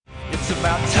It's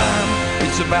about time,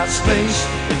 it's about space,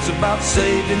 it's about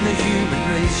saving the human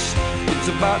race. It's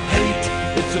about hate,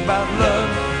 it's about love,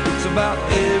 it's about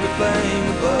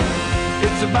everything above.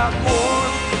 It's about war,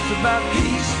 it's about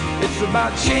peace, it's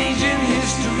about changing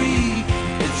history.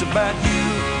 It's about you,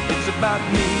 it's about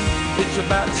me, it's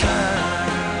about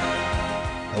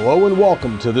time. Hello and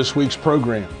welcome to this week's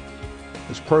program.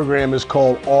 This program is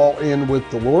called All In with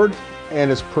the Lord, and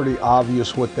it's pretty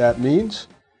obvious what that means.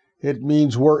 It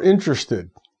means we're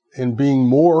interested in being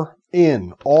more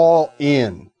in, all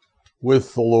in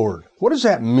with the Lord. What does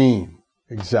that mean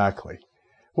exactly?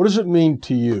 What does it mean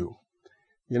to you?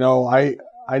 You know, I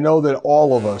know that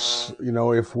all of us,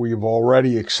 if we've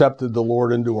already accepted the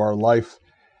Lord into our life,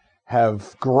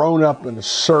 have grown up in a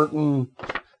certain,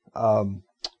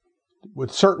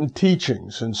 with certain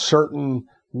teachings and certain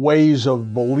ways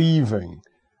of believing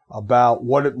about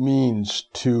what it means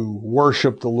to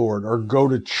worship the Lord or go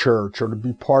to church or to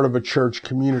be part of a church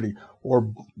community, or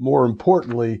more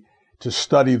importantly, to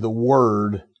study the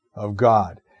Word of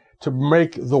God, to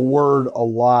make the Word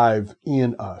alive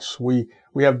in us. We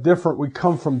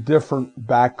come from different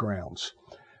backgrounds,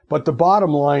 but the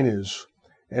bottom line is,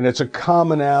 and it's a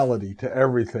commonality to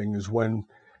everything, is when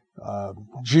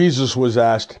Jesus was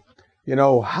asked,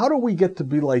 how do we get to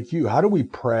be like you? How do we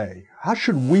pray? How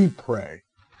should we pray?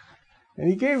 And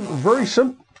he gave a very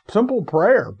simple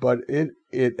prayer, but it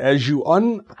as you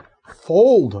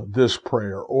unfold this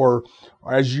prayer, or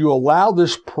as you allow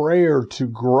this prayer to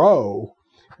grow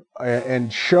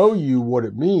and show you what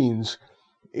it means,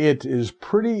 it is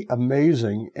pretty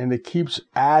amazing, and it keeps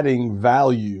adding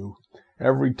value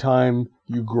every time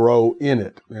you grow in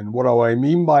it. And what do I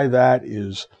mean by that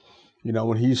is,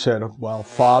 when he said, well,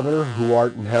 Father who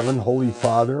art in heaven, Holy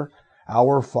Father,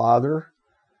 our Father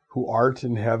who art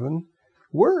in heaven.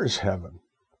 Where is heaven?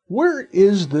 Where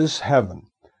is this heaven?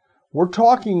 We're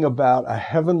talking about a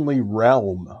heavenly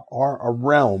realm, or a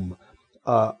realm,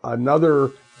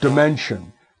 another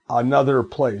dimension, another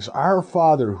place. Our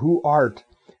Father who art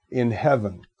in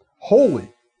heaven,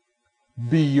 holy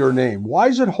be your name. Why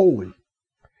is it holy?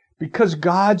 Because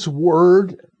God's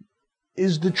word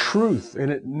is the truth,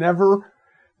 and it never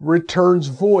returns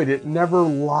void. It never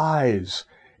lies.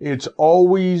 It's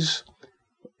always,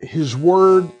 His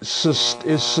word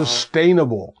is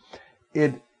sustainable.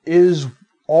 It is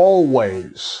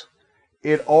always.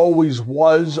 It always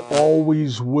was,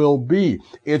 always will be.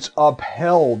 It's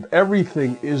upheld.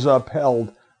 Everything is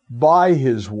upheld by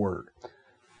His word.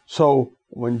 So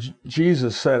when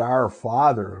Jesus said, Our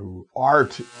Father who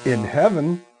art in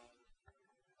heaven,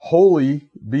 holy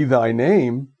be thy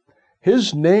name,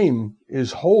 His name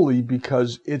is holy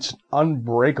because it's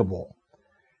unbreakable.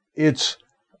 It's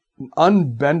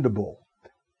unbendable.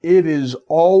 It is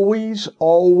always,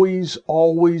 always,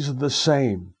 always the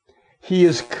same. He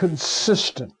is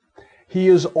consistent. He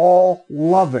is all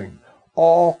loving,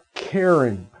 all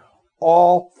caring,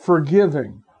 all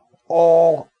forgiving,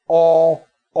 all of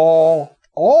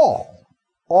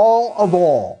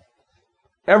all,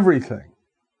 everything.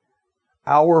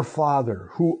 Our Father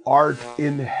who art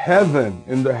in heaven,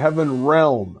 in the heaven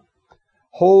realm,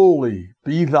 holy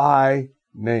be thy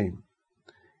name.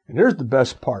 And here's the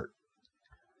best part.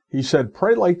 He said,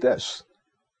 pray like this,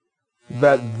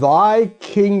 that thy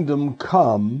kingdom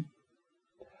come,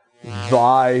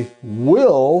 thy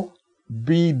will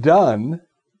be done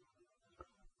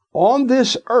on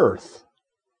this earth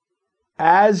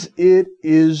as it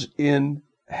is in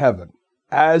heaven.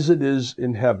 As it is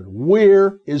in heaven.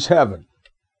 Where is heaven?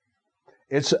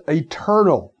 It's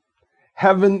eternal.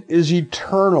 Heaven is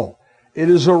eternal. It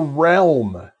is a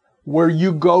realm where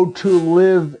you go to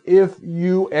live if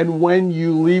you and when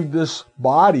you leave this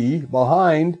body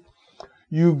behind.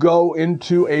 You go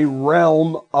into a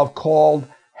realm called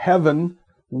heaven,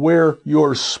 where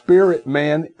your spirit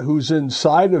man who's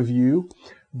inside of you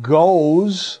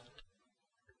goes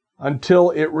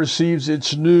until it receives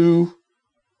its new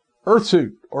earth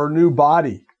suit or new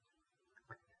body.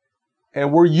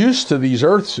 And we're used to these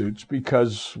earth suits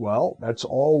because, well, that's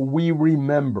all we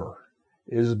remember,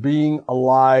 is being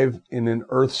alive in an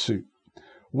earth suit.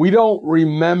 We don't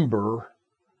remember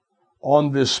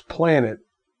on this planet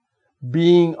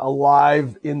being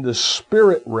alive in the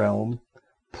spirit realm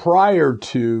prior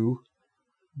to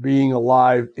being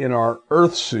alive in our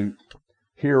earth suit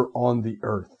here on the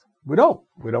earth. We don't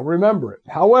remember it.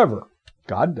 However,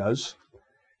 God does.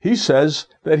 He says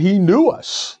that He knew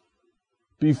us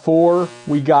before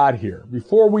we got here,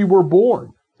 before we were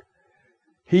born.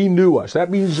 He knew us. That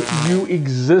means you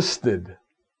existed.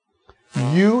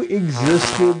 You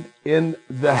existed in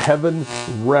the heaven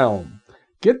realm.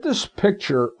 Get this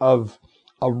picture of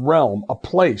a realm, a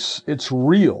place. It's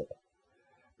real.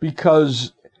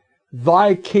 because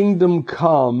thy kingdom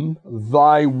come,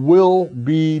 thy will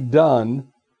be done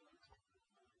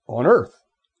on earth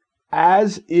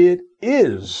as it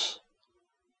is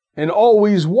and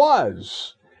always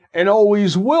was and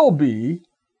always will be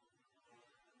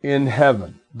in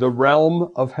heaven, the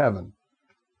realm of heaven.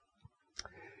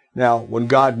 Now, when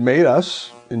God made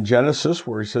us in Genesis,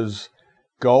 where he says,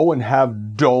 go and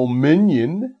have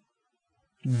dominion.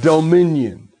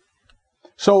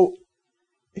 So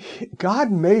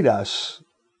God made us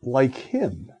like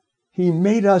him. He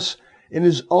made us in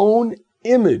his own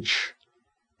image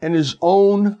and his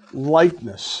own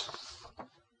likeness.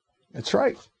 That's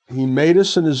right. He made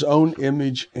us in his own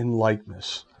image and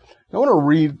likeness. I want to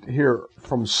read here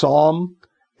from Psalm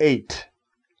 8,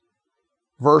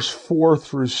 verse 4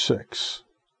 through 6.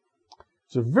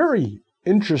 It's a very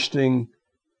interesting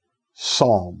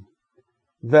psalm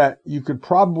that you could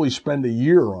probably spend a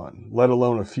year on, let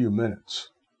alone a few minutes.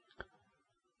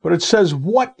 But it says,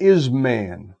 what is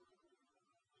man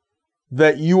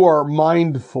that you are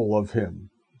mindful of him?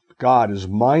 God is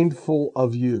mindful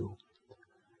of you.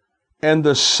 And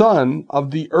the son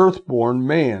of the earthborn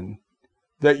man,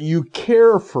 that you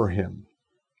care for him.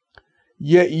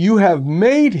 Yet you have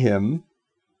made him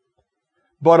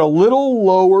but a little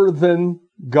lower than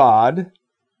God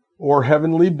or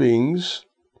heavenly beings,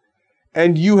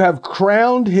 and you have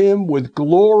crowned him with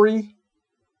glory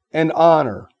and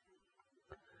honor.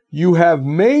 You have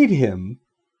made him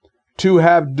to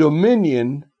have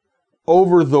dominion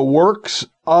over the works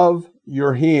of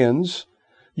your hands.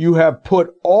 You have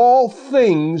put all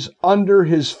things under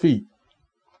his feet.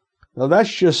 Now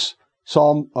that's just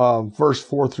Psalm verse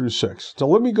 4 through 6. So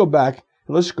let me go back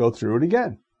and let's go through it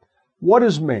again. What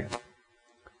is man?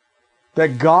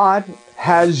 That God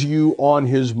has you on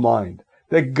his mind.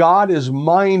 That God is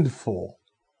mindful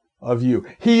of you.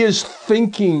 He is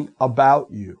thinking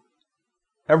about you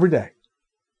every day.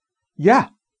 Yeah.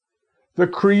 The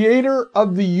creator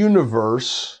of the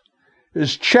universe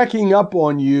is checking up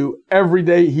on you every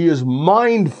day. He is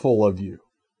mindful of you.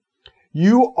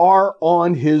 You are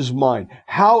on his mind.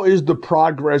 How is the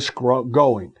progress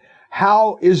going?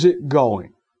 How is it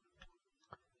going?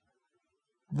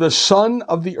 The son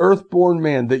of the earthborn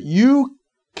man, that you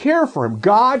care for him.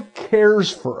 God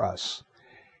cares for us.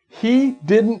 He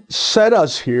didn't set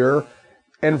us here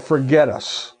and forget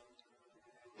us.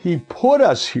 He put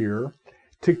us here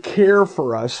to care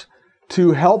for us,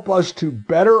 to help us to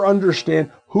better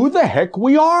understand who the heck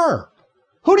we are.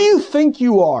 Who do you think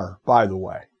you are, by the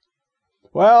way?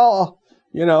 Well,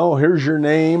 you know, here's your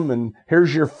name and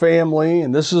here's your family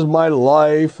and this is my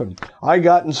life and I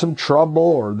got in some trouble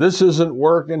or this isn't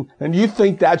working, and you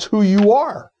think that's who you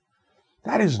are.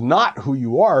 That is not who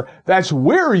you are. That's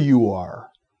where you are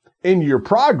in your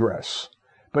progress,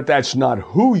 but that's not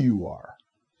who you are.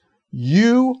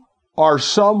 You are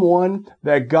someone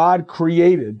that God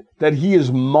created, that he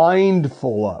is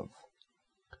mindful of.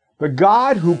 The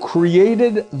God who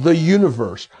created the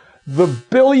universe, the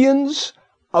billions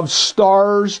of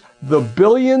stars, the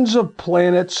billions of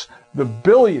planets, the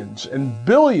billions and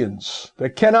billions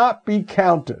that cannot be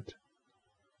counted.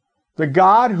 The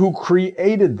God who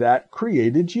created that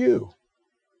created you.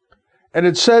 And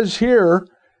it says here,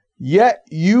 yet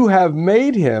you have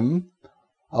made him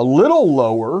a little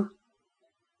lower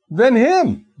than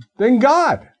him, than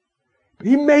God.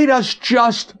 He made us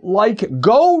just like it.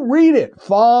 Go read it.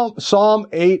 Psalm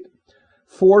 8,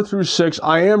 4 through 6.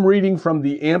 I am reading from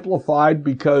the Amplified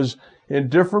because in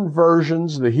different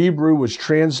versions, the Hebrew was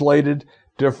translated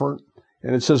different,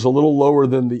 and it says a little lower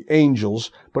than the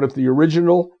angels. But if the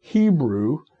original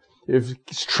Hebrew, if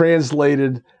it's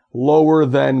translated lower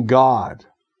than God,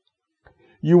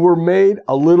 you were made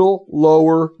a little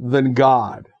lower than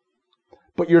God.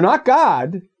 But you're not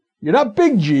God. You're not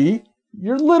big G.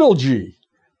 You're little g.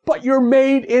 But you're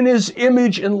made in his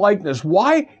image and likeness.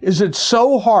 Why is it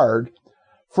so hard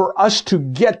for us to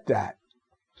get that?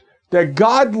 That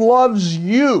God loves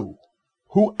you,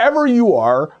 whoever you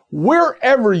are,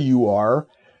 wherever you are,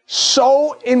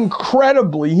 so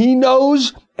incredibly. He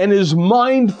knows and is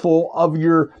mindful of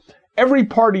your every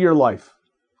part of your life.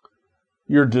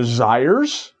 Your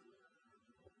desires.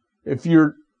 If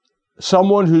you're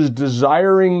someone who's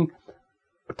desiring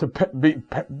to be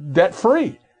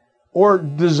debt-free, or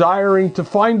desiring to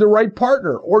find the right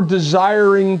partner, or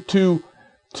desiring to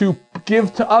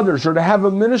give to others, or to have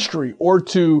a ministry, or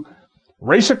to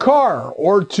race a car,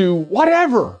 or to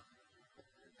whatever.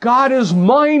 God is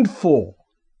mindful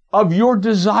of your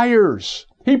desires.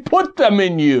 He put them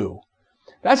in you.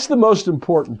 That's the most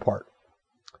important part.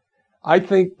 I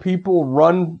think people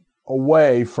run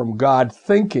away from God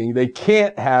thinking they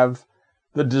can't have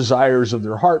the desires of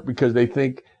their heart because they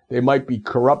think they might be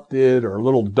corrupted or a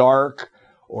little dark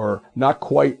or not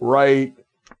quite right.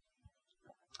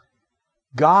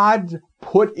 God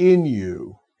put in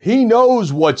you, He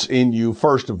knows what's in you,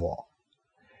 first of all.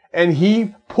 And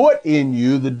He put in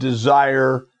you the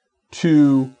desire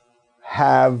to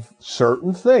have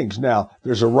certain things. Now,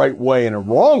 there's a right way and a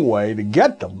wrong way to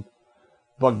get them,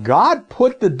 but God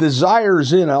put the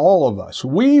desires in all of us.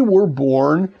 We were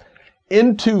born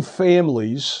into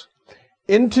families,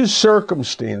 into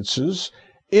circumstances,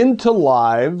 into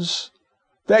lives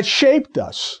that shaped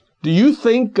us. Do you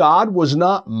think God was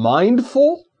not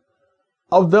mindful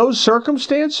of those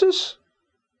circumstances?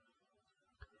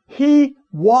 He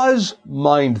was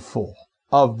mindful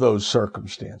of those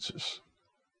circumstances.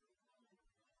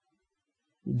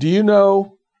 Do you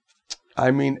know,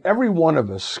 every one of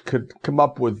us could come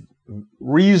up with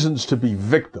reasons to be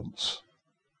victims.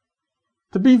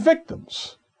 To be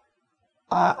victims.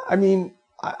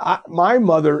 My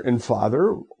mother and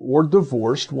father were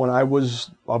divorced when I was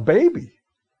a baby.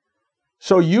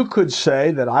 So you could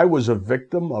say that I was a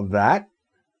victim of that.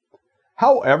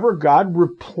 However, God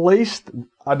replaced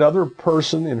another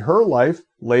person in her life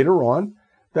later on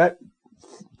that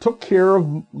took care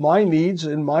of my needs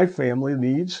and my family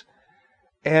needs.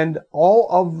 And all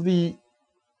of the,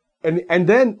 and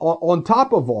then on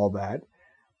top of all that,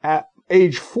 at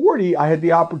age 40, I had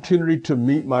the opportunity to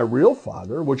meet my real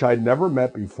father, which I'd never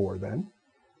met before then,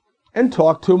 and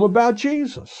talk to him about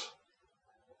Jesus.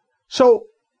 So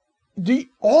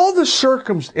all the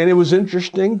circumstances, and it was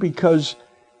interesting because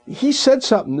he said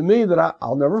something to me that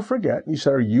I'll never forget. He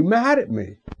said, "Are you mad at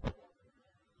me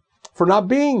for not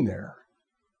being there?"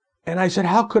 And I said,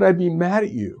 "How could I be mad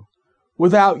at you?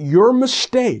 Without your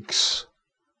mistakes,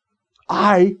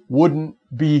 I wouldn't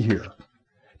be here."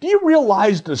 Do you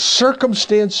realize the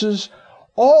circumstances,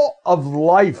 all of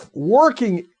life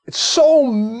working at so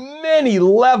many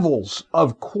levels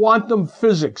of quantum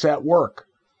physics at work,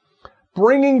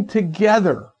 bringing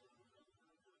together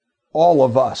all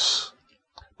of us?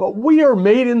 But we are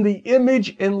made in the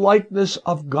image and likeness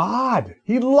of God.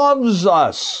 He loves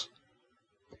us.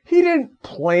 He didn't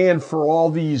plan for all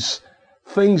these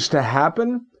things to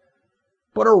happen,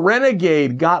 but a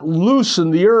renegade got loose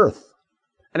in the earth,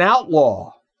 an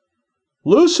outlaw,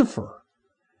 Lucifer,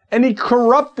 and he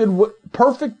corrupted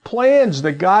perfect plans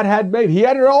that God had made. He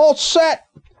had it all set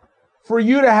for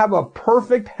you to have a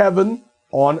perfect heaven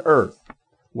on earth.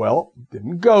 Well, it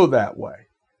didn't go that way.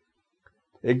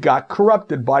 It got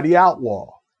corrupted by the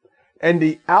outlaw, and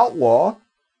the outlaw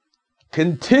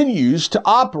continues to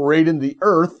operate in the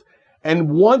earth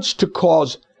and wants to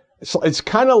cause. It's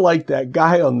kind of like that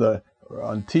guy on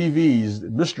TV,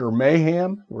 Mr.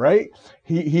 Mayhem, right?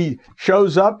 He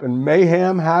shows up and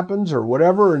mayhem happens or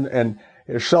whatever, and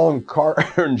they're selling car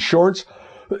and shorts,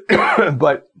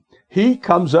 but he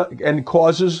comes up and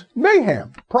causes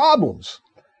mayhem, problems.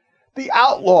 The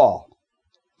outlaw,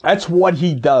 that's what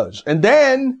he does. And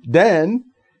then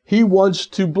he wants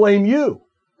to blame you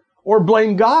or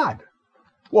blame God.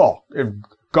 Well, if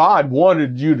God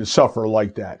wanted you to suffer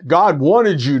like that, God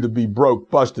wanted you to be broke,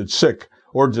 busted, sick,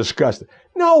 or disgusted.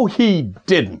 No, He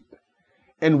didn't.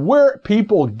 And where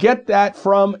people get that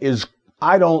from is,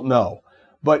 I don't know,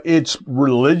 but it's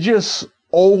religious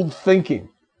old thinking.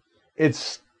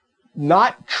 It's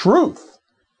not truth.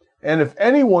 And if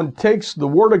anyone takes the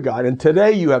Word of God, and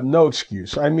today you have no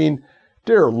excuse.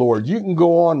 Dear Lord, you can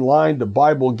go online to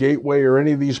Bible Gateway or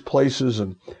any of these places,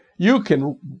 and you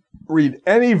can read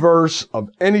any verse of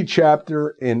any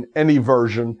chapter in any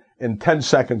version in 10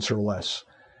 seconds or less.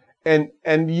 And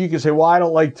you can say, well, I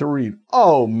don't like to read.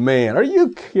 Oh, man, are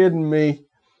you kidding me?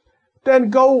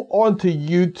 Then go onto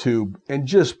YouTube and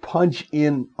just punch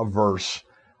in a verse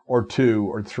or two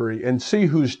or three and see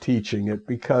who's teaching it,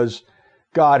 because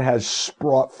God has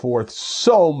brought forth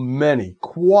so many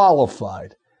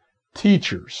qualified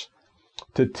teachers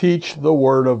to teach the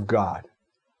Word of God.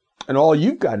 And all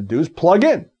you've got to do is plug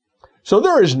in. So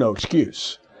there is no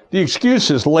excuse. The excuse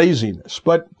is laziness.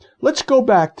 But let's go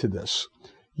back to this.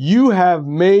 You have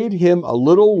made Him a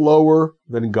little lower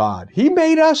than God. He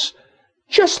made us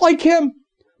just like Him,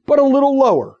 but a little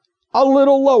lower,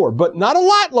 but not a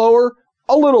lot lower,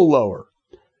 a little lower.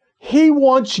 He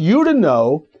wants you to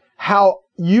know how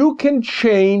you can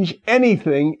change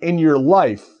anything in your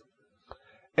life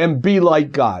and be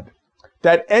like God.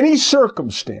 That any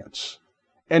circumstance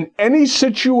and any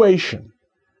situation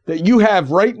that you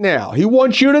have right now, He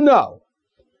wants you to know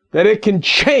that it can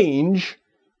change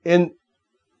in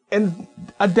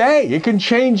a day. It can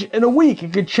change in a week.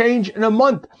 It can change in a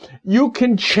month. You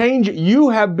can change. You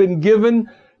have been given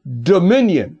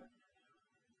dominion.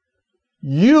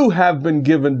 You have been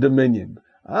given dominion.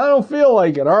 I don't feel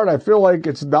like it, Art. I feel like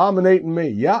it's dominating me.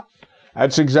 Yeah,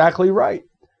 that's exactly right.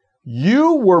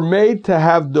 You were made to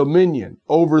have dominion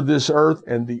over this earth,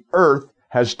 and the earth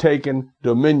has taken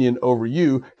dominion over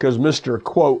you because Mr.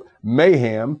 quote,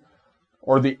 Mayhem,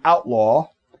 or the outlaw,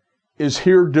 is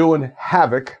here doing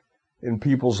havoc in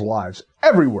people's lives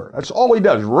everywhere. That's all he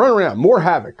does. Run around, more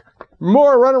havoc,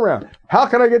 more run around. How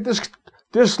can I get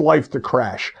this life to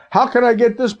crash? How can I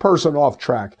get this person off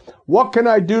track? What can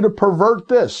I do to pervert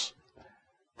this?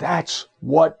 That's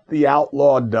what the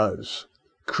outlaw does.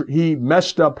 He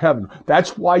messed up heaven.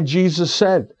 That's why Jesus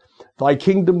said, thy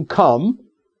kingdom come,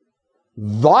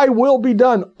 thy will be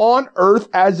done on earth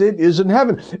as it is in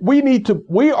heaven.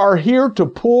 We are here to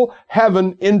pull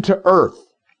heaven into earth,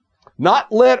 not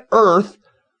let earth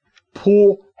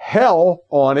pull hell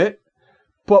on it,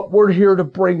 but we're here to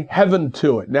bring heaven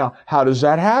to it. Now, how does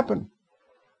that happen?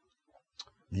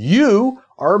 You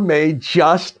are made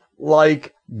just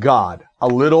like God, a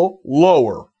little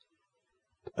lower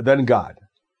than God.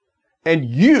 And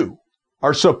you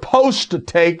are supposed to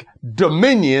take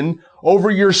dominion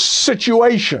over your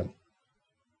situation.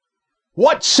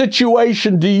 What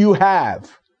situation do you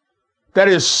have that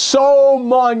is so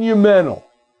monumental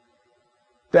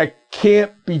that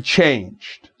can't be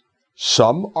changed?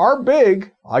 Some are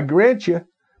big, I grant you,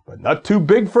 but not too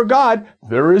big for God.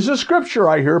 There is a scripture,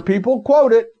 I hear people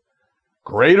quote it.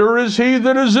 Greater is he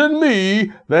that is in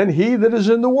me than he that is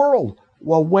in the world.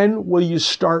 Well, when will you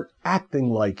start acting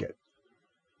like it?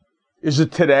 Is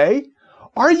it today?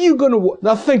 Are you going to...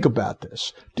 Now think about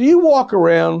this. Do you walk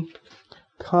around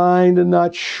kind of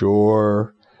not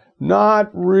sure, not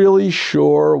really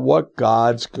sure what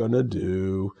God's going to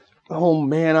do? Oh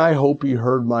man, I hope he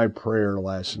heard my prayer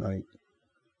last night.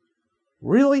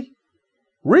 Really?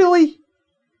 Really?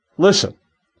 Listen,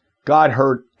 God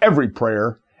heard every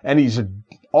prayer and he's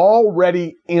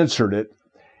already answered it.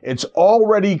 It's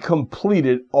already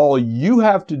completed. All you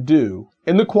have to do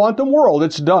in the quantum world,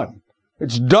 it's done.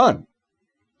 It's done.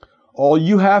 All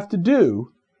you have to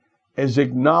do is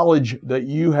acknowledge that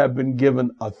you have been given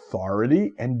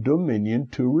authority and dominion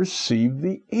to receive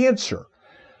the answer.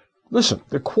 Listen,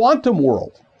 the quantum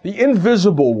world, the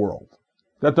invisible world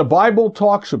that the Bible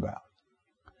talks about,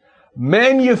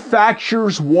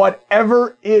 manufactures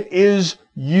whatever it is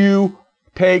you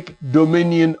take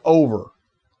dominion over.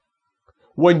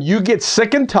 When you get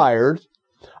sick and tired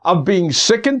of being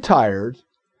sick and tired,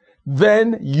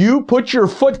 then you put your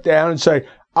foot down and say,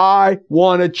 I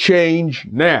want to change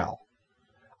now.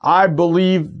 I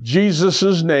believe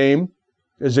Jesus' name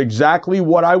is exactly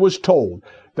what I was told,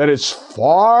 that it's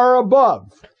far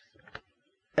above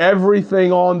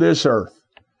everything on this earth.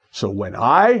 So when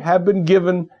I have been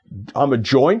given, I'm a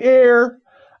joint heir,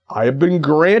 I have been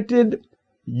granted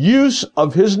use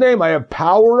of his name. I have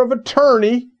power of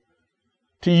attorney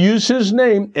to use his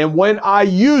name. And when I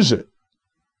use it,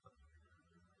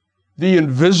 the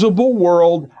invisible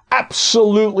world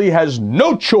absolutely has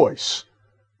no choice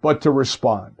but to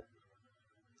respond.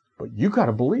 But you got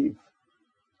to believe.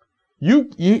 You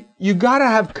got to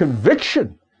have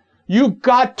conviction. You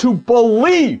got to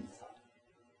believe.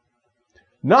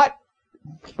 Not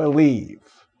believe.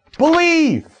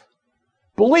 Believe.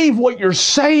 Believe what you're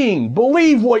saying.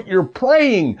 Believe what you're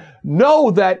praying.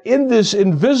 Know that in this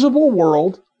invisible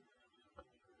world,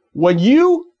 when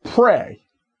you pray,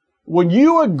 when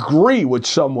you agree with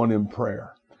someone in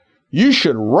prayer, you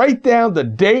should write down the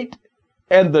date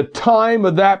and the time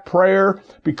of that prayer,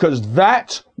 because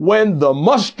that's when the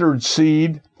mustard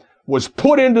seed was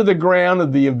put into the ground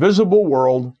of the invisible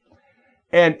world,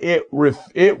 and it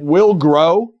will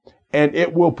grow and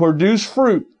it will produce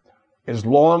fruit as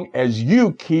long as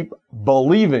you keep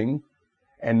believing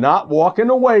and not walking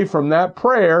away from that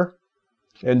prayer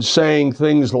and saying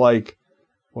things like,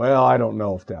 well, I don't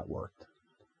know if that worked.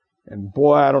 And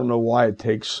boy, I don't know why it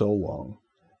takes so long.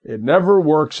 It never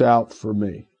works out for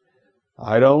me.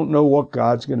 I don't know what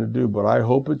God's going to do, but I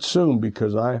hope it's soon,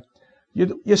 because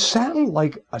you sound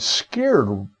like a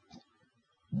scared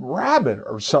rabbit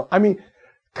or something. I mean,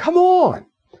 come on.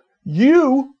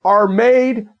 You are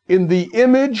made in the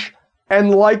image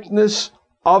and likeness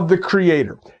of the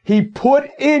Creator. He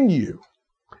put in you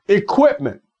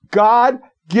equipment,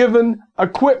 God-given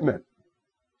equipment,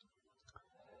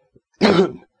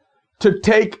 to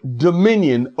take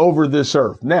dominion over this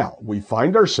earth. Now, we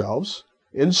find ourselves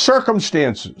in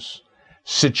circumstances,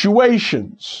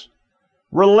 situations,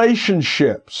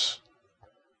 relationships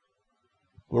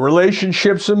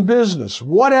in business,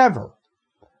 whatever.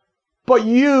 But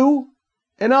you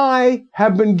and I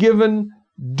have been given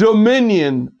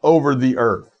dominion over the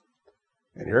earth.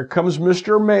 And here comes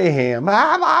Mr. Mayhem.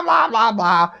 Ah, blah, blah, blah,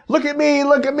 blah. Look at me,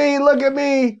 look at me, look at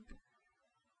me.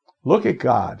 Look at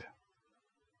God.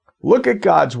 Look at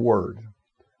God's word.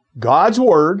 God's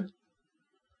word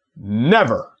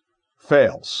never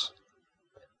fails.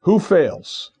 Who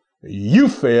fails? You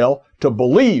fail to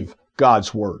believe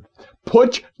God's word.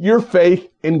 Put your faith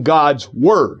in God's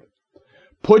word.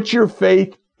 Put your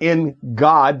faith in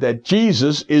God that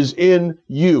Jesus is in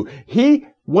you. He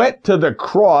went to the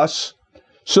cross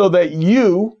so that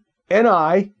you and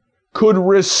I could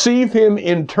receive him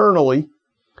internally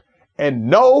and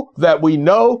know that we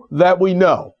know that we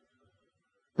know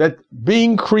that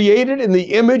being created in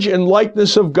the image and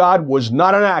likeness of God was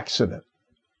not an accident.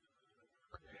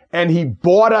 And he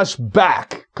bought us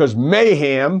back because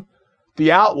Mayhem,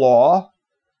 the outlaw,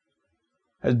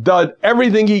 has done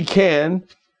everything he can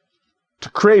to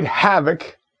create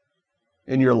havoc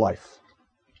in your life.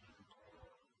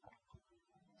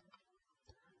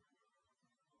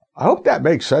 I hope that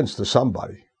makes sense to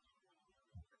somebody,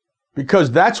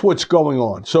 because that's what's going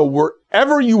on. So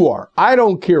wherever you are, I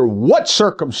don't care what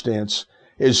circumstance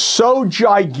is so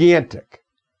gigantic.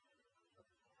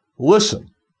 Listen,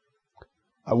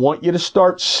 I want you to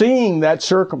start seeing that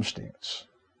circumstance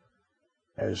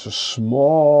as a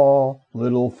small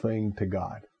little thing to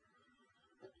God.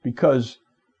 Because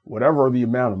whatever the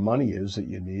amount of money is that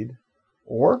you need,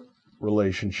 or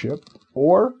relationship,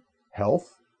 or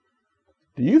health,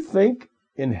 do you think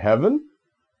in heaven,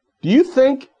 do you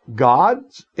think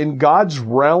in God's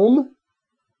realm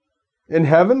in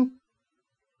heaven,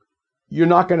 you're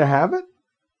not going to have it?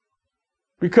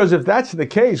 Because if that's the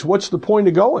case, what's the point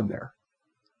of going there?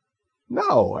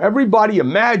 No, everybody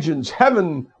imagines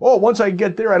heaven, oh, once I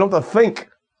get there, I don't have to think.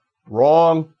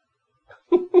 Wrong.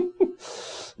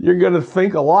 You're going to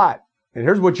think a lot. And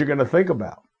here's what you're going to think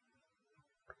about.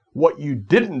 What you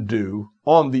didn't do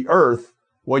on the earth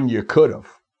when you could have.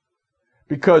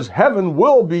 Because heaven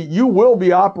will be, you will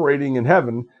be operating in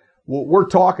heaven, what we're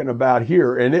talking about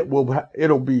here, and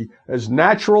it'll be as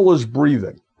natural as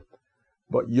breathing.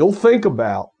 But you'll think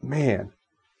about, man,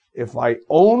 if I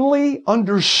only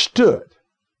understood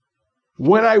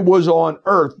when I was on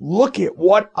earth, look at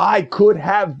what I could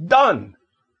have done.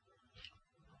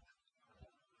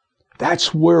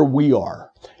 That's where we are.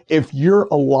 If you're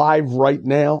alive right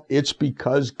now, it's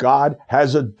because God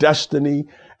has a destiny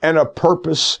and a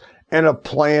purpose and a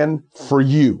plan for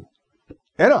you.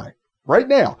 And I, right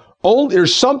now,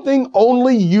 there's something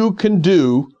only you can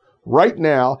do right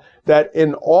now that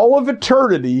in all of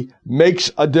eternity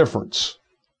makes a difference.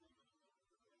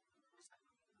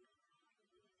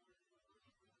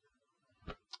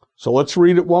 So let's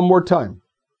read it one more time.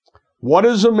 What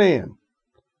is a man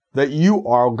that you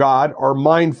are, God, are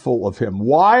mindful of him?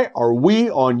 Why are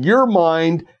we on your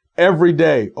mind every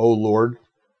day, O Lord?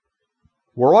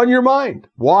 We're on your mind.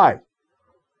 Why?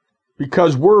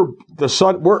 Because we're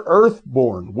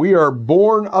earthborn. We are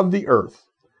born of the earth.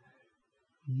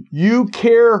 You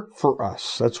care for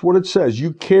us. That's what it says.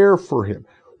 You care for him.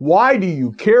 Why do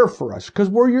you care for us? Because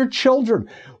we're your children.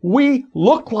 We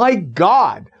look like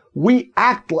God. We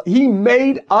act like he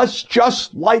made us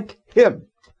just like him.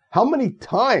 How many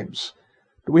times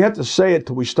do we have to say it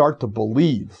till we start to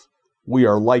believe we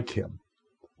are like him?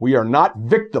 We are not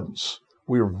victims.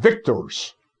 We are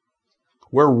victors.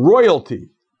 We're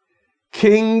royalty.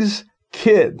 King's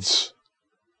kids.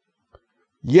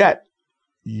 Yet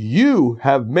you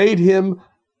have made him,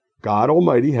 God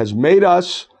Almighty has made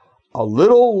us a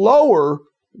little lower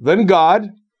than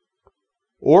God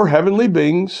or heavenly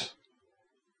beings,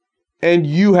 and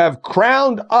you have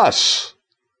crowned us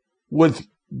with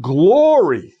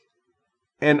glory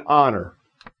and honor.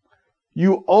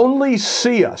 You only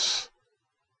see us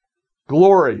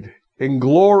gloried in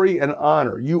glory and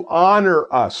honor. You honor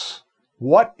us.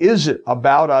 What is it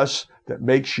about us that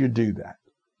makes you do that?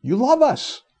 You love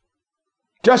us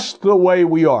just the way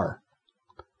we are.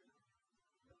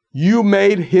 You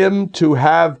made him to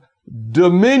have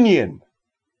dominion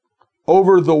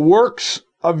over the works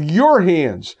of your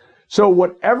hands. So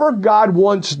whatever God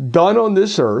wants done on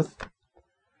this earth,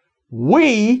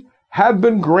 we have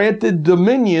been granted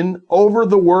dominion over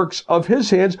the works of his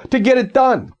hands to get it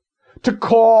done, to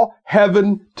call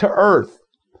heaven to earth.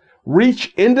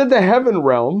 Reach into the heaven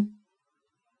realm,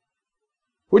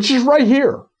 which is right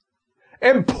here,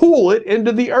 and pull it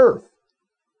into the earth.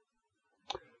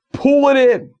 Pull it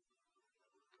in.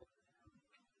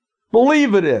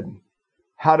 Believe it in.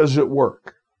 How does it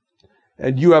work?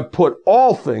 And you have put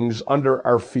all things under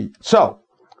our feet. So,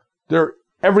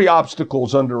 every obstacle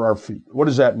is under our feet. What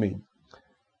does that mean?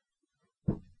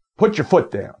 Put your foot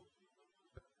down.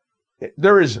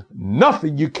 There is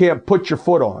nothing you can't put your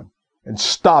foot on and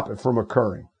stop it from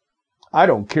occurring. I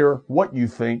don't care what you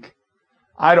think.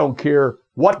 I don't care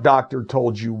what doctor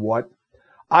told you what.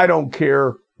 I don't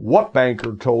care what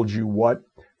banker told you what.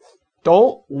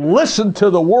 Don't listen to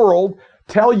the world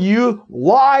tell you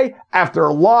lie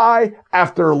after lie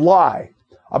after lie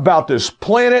about this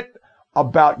planet,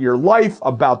 about your life,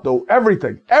 about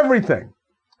everything.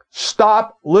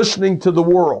 Stop listening to the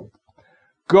world.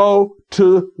 Go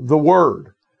to the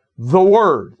Word. The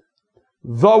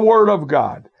Word of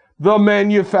God, the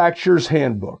manufacturer's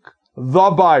handbook,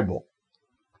 the Bible,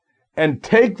 and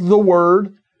take the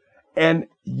Word and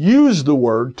use the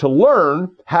Word to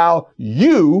learn how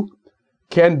you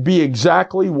can be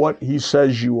exactly what He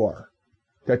says you are.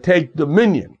 To take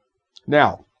dominion.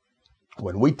 Now,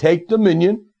 when we take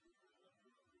dominion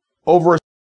over a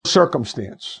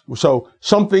circumstance, so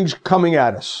something's coming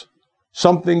at us,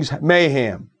 something's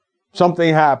mayhem,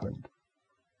 something happened,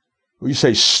 we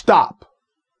say, stop.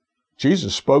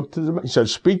 Jesus spoke to he said,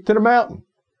 speak to the mountain.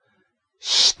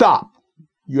 Stop.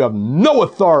 You have no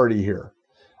authority here.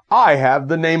 I have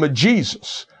the name of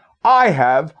Jesus. I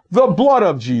have the blood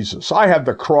of Jesus. I have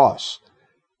the cross.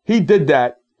 He did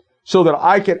that so that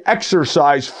I can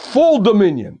exercise full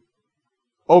dominion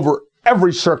over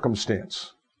every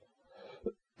circumstance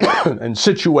and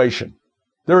situation.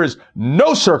 There is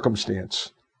no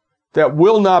circumstance that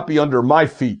will not be under my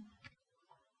feet.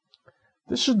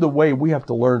 This is the way we have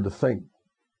to learn to think.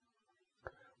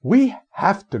 We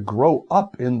have to grow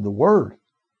up in the Word.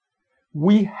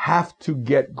 We have to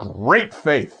get great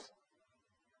faith.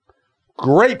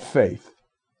 Great faith.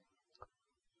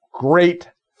 Great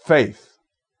faith.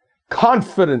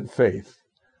 Confident faith.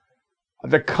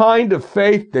 The kind of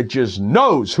faith that just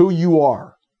knows who you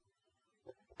are.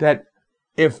 That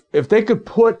if they could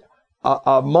put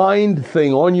a mind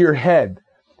thing on your head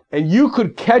and you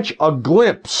could catch a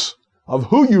glimpse of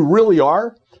who you really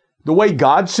are, the way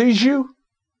God sees you,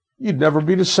 you'd never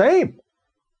be the same.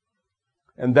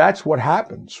 And that's what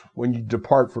happens when you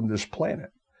depart from this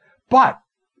planet. But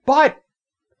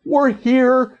we're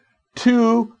here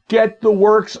to get the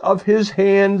works of His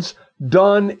hands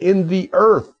done in the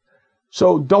earth.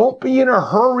 So don't be in a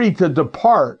hurry to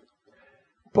depart,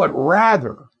 but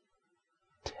rather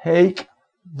take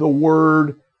the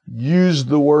Word, use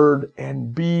the Word,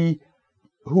 and be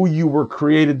who you were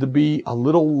created to be, a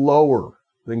little lower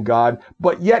than God,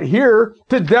 but yet here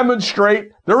to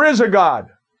demonstrate there is a God.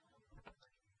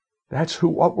 That's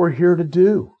what we're here to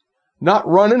do. Not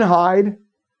run and hide,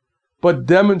 but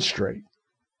demonstrate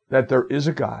that there is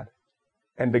a God,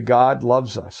 and the God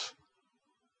loves us.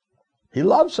 He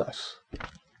loves us.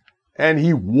 And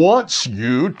He wants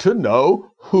you to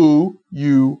know who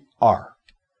you are.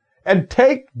 And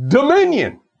take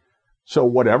dominion. So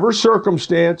whatever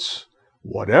circumstance,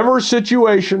 whatever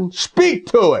situation, speak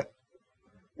to it.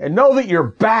 And know that you're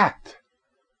backed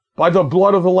by the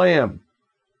blood of the Lamb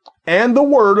and the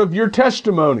word of your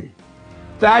testimony.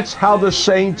 That's how the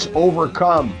saints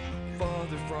overcome.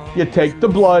 You take the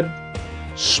blood,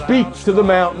 speak to the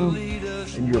mountain,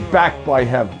 and you're backed by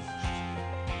heaven.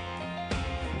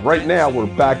 Right now, we're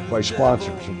backed by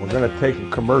sponsors, and we're going to take a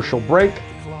commercial break,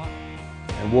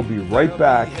 and we'll be right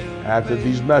back after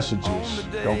these messages.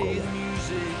 Don't go away.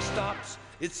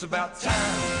 It's about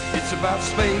time, it's about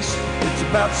space, it's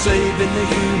about saving the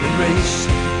human race.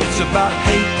 It's about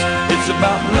hate, it's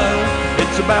about love,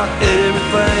 it's about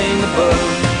everything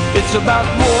above. It's about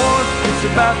war, it's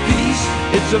about peace,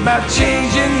 it's about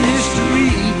changing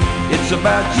history. It's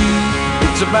about you,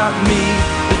 it's about me,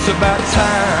 it's about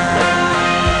time.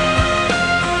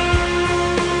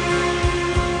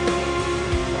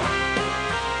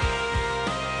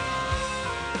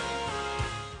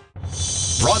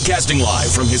 Broadcasting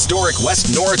live from historic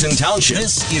West Norriton Township.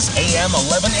 This is AM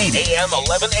 1180. AM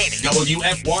 1180.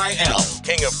 WFYL.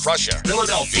 King of Prussia,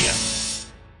 Philadelphia.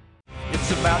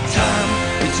 It's about time.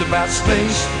 It's about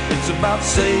space. It's about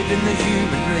saving the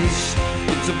human race.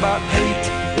 It's about hate.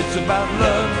 It's about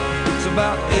love. It's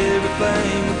about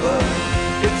everything above.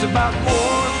 It's about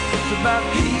war. It's about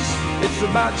peace. It's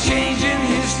about changing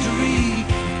history.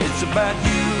 It's about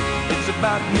you. It's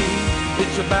about me.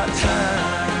 It's about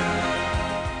time.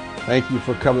 Thank you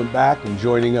for coming back and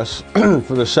joining us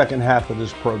for the second half of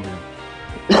this program.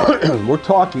 We're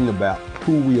talking about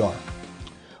who we are.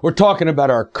 We're talking about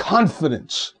our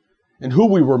confidence in who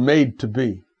we were made to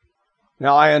be.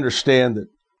 Now, I understand that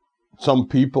some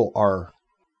people are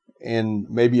in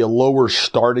maybe a lower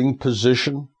starting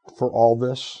position for all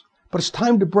this, but it's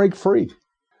time to break free.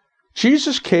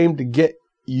 Jesus came to get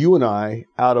you and I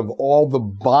out of all the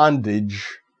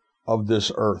bondage of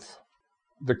this earth.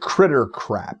 The critter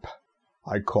crap,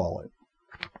 I call it.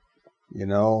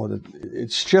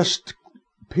 It's just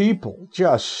people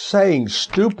just saying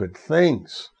stupid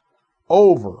things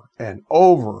over and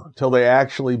over till they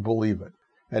actually believe it.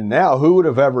 And now, who would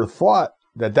have ever thought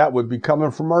that would be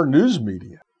coming from our news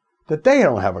media? That they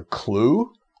don't have a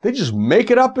clue. They just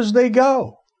make it up as they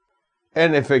go.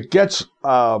 And if it gets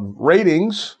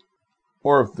ratings,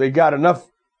 or if they got enough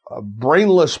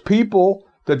brainless people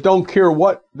that don't care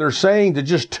what they're saying to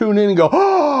just tune in and go,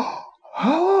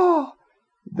 oh,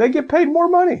 they get paid more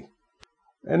money.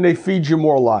 And they feed you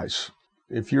more lies.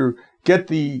 If you get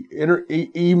the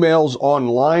emails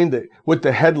online with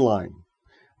the headline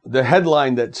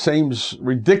that seems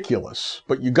ridiculous,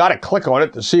 but you got to click on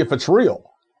it to see if it's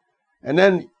real. And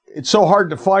then it's so hard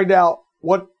to find out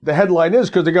what the headline is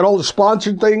because they got all the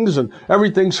sponsored things and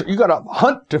everything. So you got to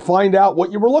hunt to find out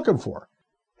what you were looking for.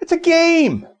 It's a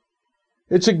game.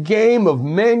 It's a game of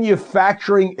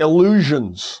manufacturing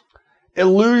illusions.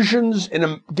 Illusions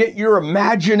and get your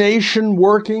imagination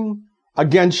working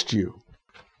against you.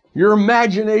 Your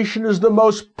imagination is the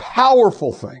most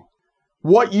powerful thing.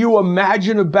 What you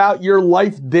imagine about your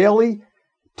life daily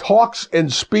talks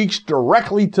and speaks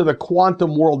directly to the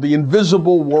quantum world, the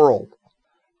invisible world,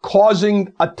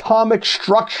 causing atomic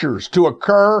structures to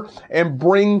occur and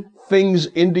bring things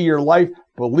into your life,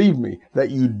 believe me, that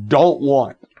you don't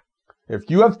want. If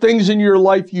you have things in your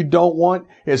life you don't want,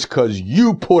 it's because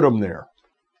you put them there.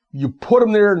 You put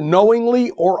them there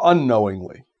knowingly or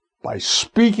unknowingly by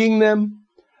speaking them,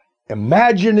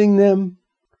 imagining them.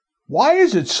 Why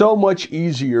is it so much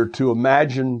easier to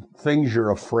imagine things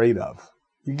you're afraid of?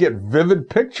 You get vivid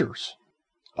pictures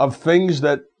of things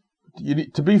that you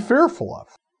need to be fearful of.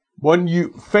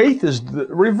 Faith is the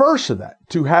reverse of that.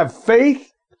 To have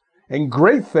faith and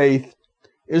great faith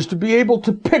is to be able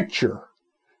to picture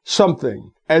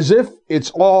something as if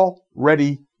it's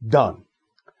already done.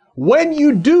 When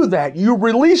you do that, you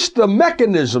release the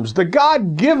mechanisms, the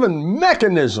God-given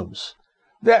mechanisms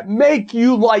that make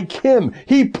you like Him.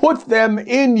 He put them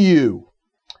in you.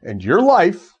 And your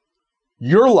life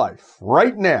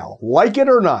right now, like it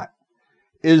or not,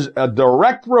 is a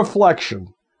direct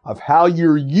reflection of how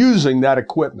you're using that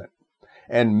equipment.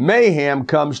 And mayhem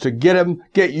comes to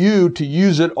get you to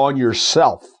use it on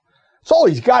yourself. So all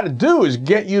He's got to do is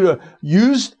get you to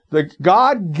use the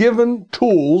God-given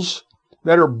tools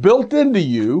that are built into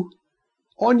you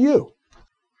on you.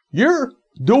 You're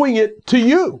doing it to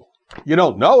you. You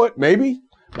don't know it, maybe.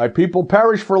 My people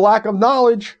perish for lack of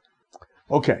knowledge.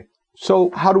 Okay,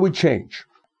 so how do we change?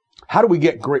 How do we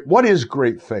get great? What is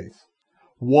great faith?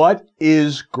 What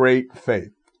is great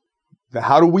faith?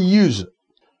 How do we use it?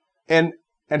 And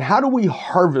how do we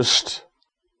harvest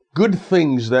good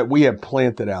things that we have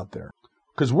planted out there?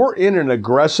 Because we're in an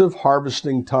aggressive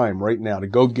harvesting time right now to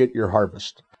go get your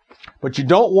harvest. But you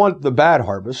don't want the bad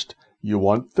harvest. You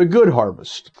want the good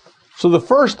harvest. So the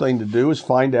first thing to do is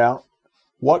find out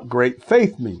what great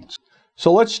faith means.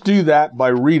 So let's do that by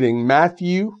reading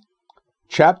Matthew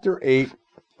chapter 8,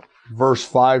 verse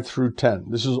 5 through 10.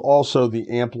 This is also the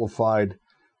Amplified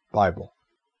Bible.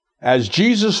 As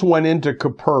Jesus went into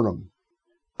Capernaum,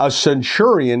 a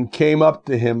centurion came up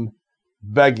to him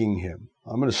begging him.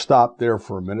 I'm going to stop there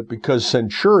for a minute because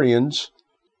centurions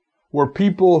were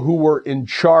people who were in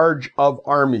charge of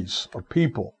armies of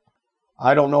people.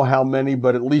 I don't know how many,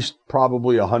 but at least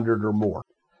probably 100 or more.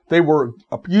 They were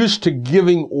used to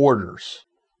giving orders.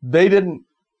 They didn't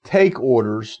take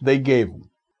orders, they gave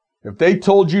them. If they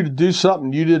told you to do something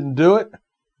and you didn't do it,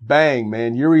 bang,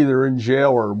 man, you're either in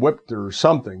jail or whipped or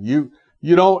something. You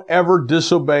don't ever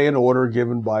disobey an order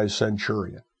given by a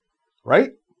centurion,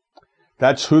 right?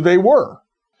 That's who they were.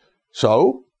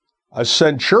 So a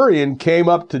centurion came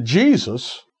up to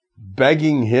Jesus,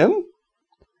 begging him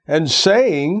and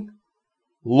saying,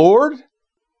 Lord,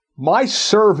 my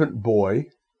servant boy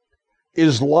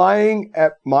is lying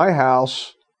at my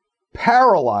house,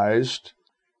 paralyzed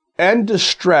and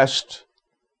distressed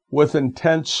with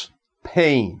intense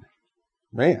pain.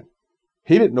 Man,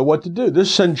 he didn't know what to do.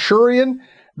 This centurion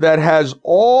that has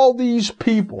all these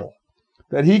people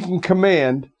that he can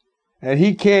command, and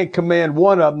he can't command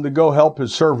one of them to go help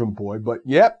his servant boy, but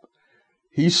yep,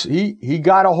 he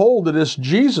got a hold of this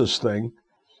Jesus thing,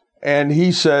 and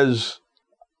he says,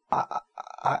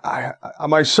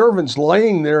 my servant's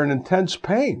laying there in intense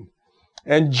pain.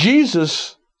 And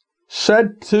Jesus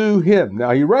said to him,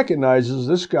 now he recognizes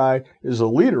this guy is a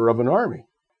leader of an army,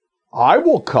 I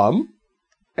will come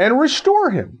and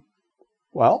restore him.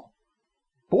 Well,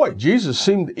 boy, Jesus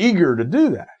seemed eager to do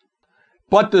that.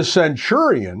 But the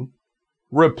centurion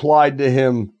replied to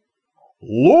him,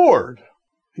 Lord.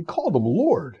 He called him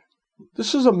Lord.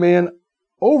 This is a man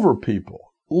over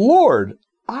people. Lord,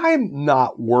 I'm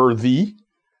not worthy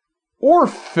or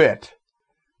fit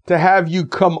to have you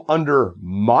come under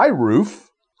my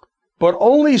roof, but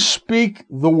only speak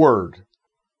the word,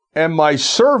 and my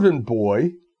servant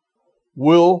boy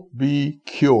will be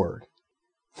cured.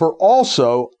 For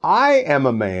also I am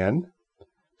a man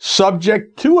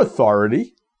subject to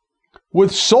authority,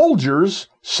 with soldiers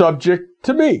subject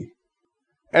to me.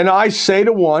 And I say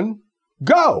to one,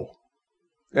 go,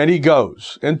 and he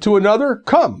goes, and to another,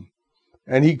 come,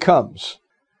 and he comes,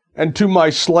 and to my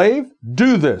slave,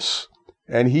 do this,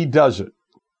 and he does it.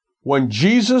 When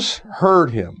Jesus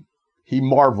heard him, he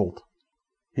marveled.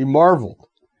 He marveled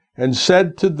and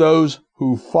said to those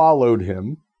who followed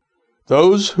him,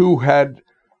 those who had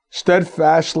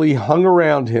steadfastly hung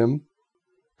around him,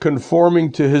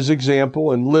 conforming to his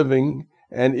example and living,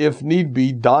 and if need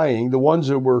be, dying, the ones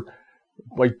that were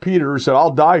like Peter said,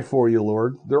 I'll die for you,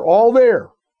 Lord. They're all there.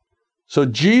 So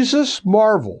Jesus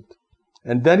marveled,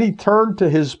 and then he turned to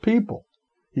his people.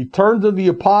 He turned to the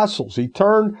apostles. He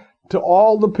turned to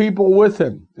all the people with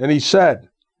him, and he said,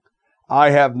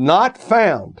 I have not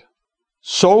found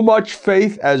so much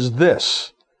faith as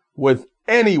this with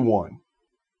anyone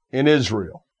in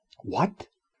Israel. What?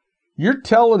 You're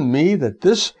telling me that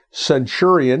this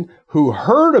centurion who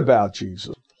heard about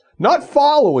Jesus, not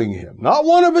following him, not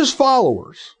one of his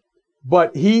followers,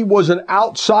 but he was an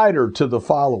outsider to the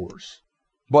followers.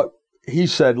 But he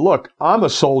said, look, I'm a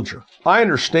soldier. I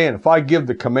understand if I give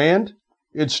the command,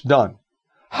 it's done.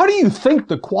 How do you think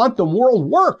the quantum world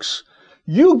works?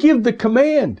 You give the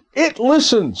command, it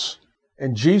listens.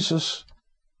 And Jesus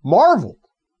marveled.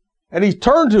 And he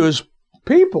turned to his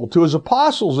people, to his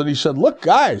apostles, and he said, look,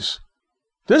 guys,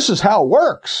 this is how it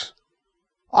works.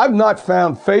 I've not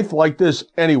found faith like this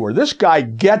anywhere. This guy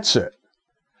gets it.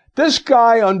 This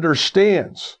guy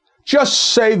understands.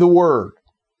 Just say the word.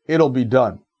 It'll be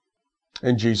done.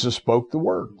 And Jesus spoke the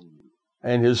word,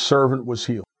 and his servant was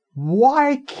healed.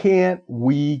 Why can't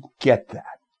we get that?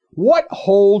 What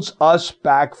holds us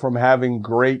back from having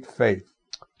great faith?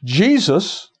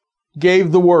 Jesus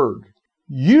gave the word.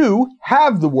 You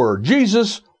have the word.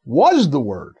 Jesus was the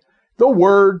word. The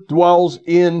word dwells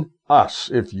in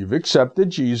us. If you've accepted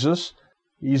Jesus,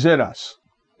 he's in us.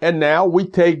 And now we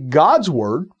take God's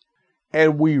word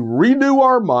and we renew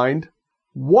our mind.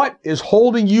 What is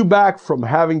holding you back from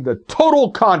having the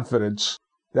total confidence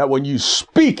that when you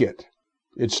speak it,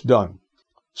 it's done?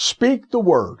 Speak the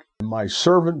word, and my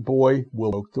servant boy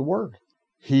will speak the word.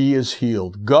 He is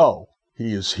healed. Go.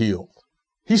 He is healed.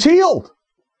 He's healed.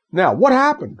 Now, what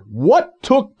happened? What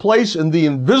took place in the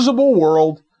invisible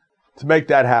world to make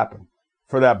that happen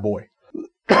for that boy?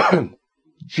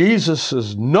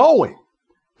 Jesus' knowing,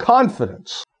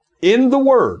 confidence in the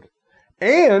word,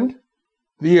 and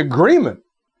the agreement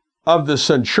of the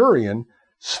centurion's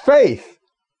faith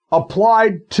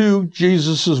applied to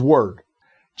Jesus' word.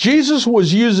 Jesus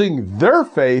was using their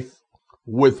faith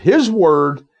with his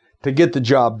word to get the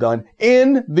job done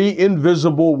in the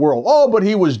invisible world. Oh, but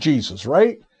he was Jesus,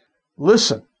 right?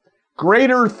 Listen,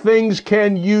 greater things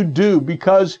can you do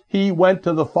because he went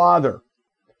to the Father.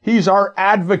 He's our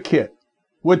advocate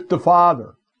with the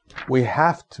Father. We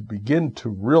have to begin to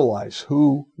realize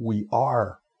who we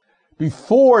are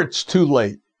before it's too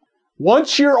late.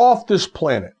 Once you're off this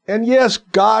planet, and yes,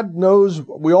 God knows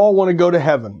we all want to go to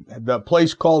heaven, the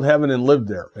place called heaven, and live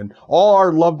there. And all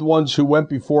our loved ones who went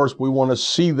before us, we want to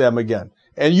see them again.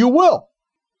 And you will.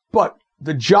 But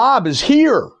the job is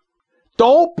here.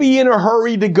 Don't be in a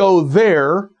hurry to go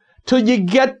there till you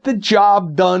get the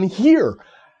job done here.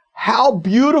 How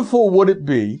beautiful would it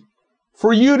be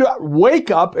for you to wake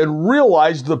up and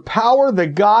realize the power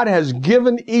that God has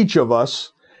given each of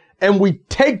us, and we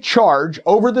take charge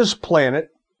over this planet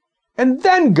and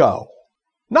then go.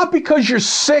 Not because you're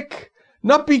sick,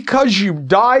 not because you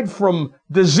died from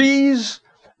disease,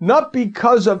 not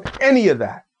because of any of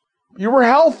that. You were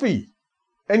healthy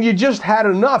and you just had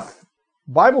enough.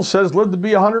 The Bible says live to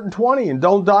be 120 and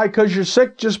don't die because you're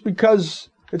sick just because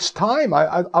it's time.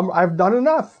 I've done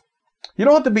enough. You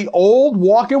don't have to be old,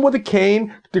 walking with a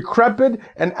cane, decrepit,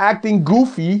 and acting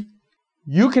goofy.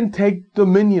 You can take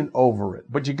dominion over it,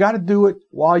 but you got to do it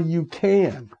while you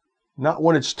can, not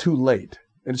when it's too late.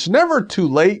 And it's never too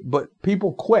late, but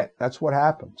people quit. That's what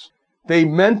happens. They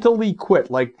mentally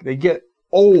quit, like they get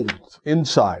old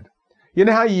inside. You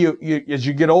know how you as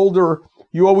you get older,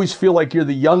 you always feel like you're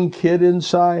the young kid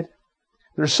inside?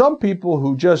 There's some people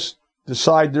who just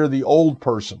decide they're the old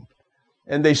person,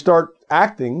 and they start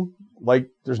acting like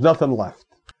there's nothing left.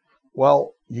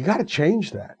 Well, you got to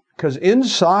change that. Because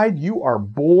inside you are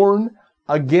born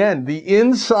again. The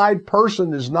inside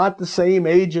person is not the same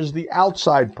age as the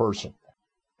outside person.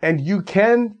 And you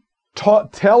can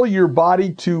tell your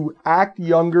body to act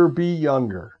younger, be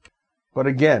younger. But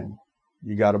again,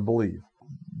 you got to believe.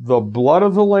 The blood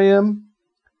of the Lamb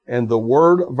and the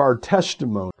word of our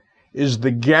testimony is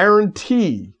the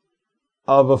guarantee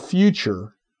of a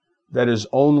future that is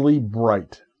only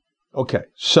bright. Okay,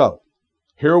 so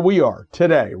here we are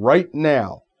today, right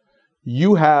now.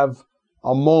 You have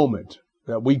a moment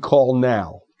that we call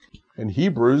now. In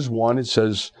Hebrews 1, it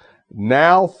says,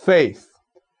 now faith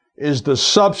is the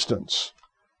substance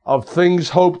of things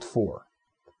hoped for.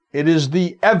 It is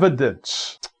the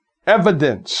evidence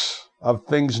of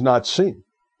things not seen.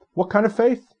 What kind of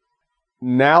faith?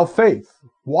 Now faith.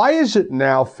 Why is it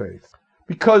now faith?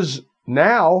 Because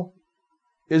now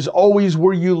is always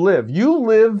where you live. You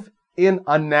live in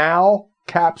a now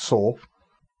capsule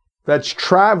that's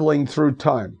traveling through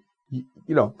time.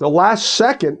 You know, the last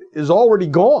second is already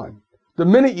gone. The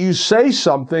minute you say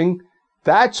something,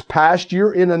 that's past.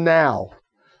 You're in a now.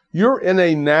 You're in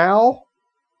a now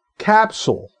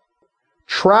capsule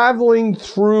traveling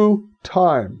through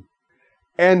time.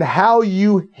 And how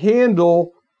you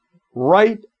handle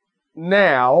right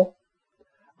now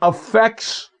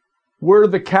affects where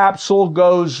the capsule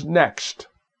goes next.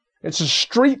 It's a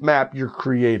street map you're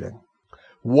creating.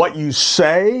 What you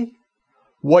say,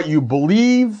 what you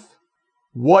believe,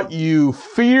 what you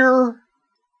fear.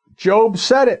 Job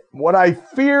said it. What I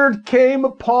feared came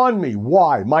upon me.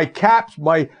 Why?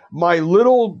 My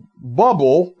little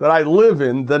bubble that I live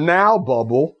in, the now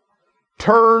bubble,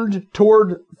 turned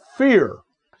toward fear.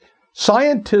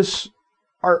 Scientists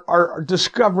are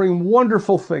discovering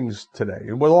wonderful things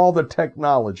today with all the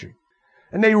technology.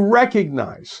 And they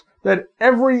recognize that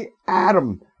every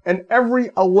atom and every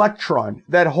electron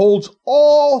that holds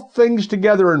all things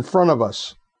together in front of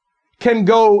us can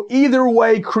go either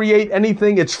way, create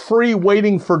anything. It's free,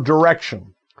 waiting for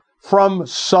direction from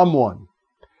someone.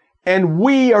 And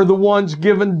we are the ones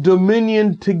given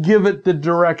dominion to give it the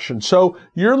direction. So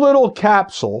your little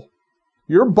capsule,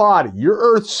 your body, your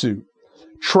earth suit,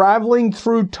 traveling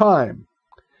through time,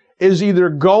 is either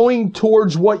going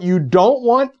towards what you don't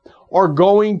want or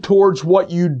going towards what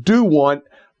you do want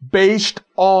based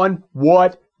on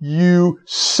what you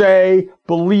say,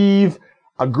 believe,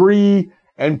 agree,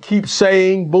 and keep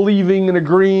saying, believing, and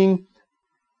agreeing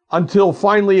until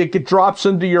finally it drops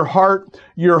into your heart.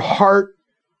 Your heart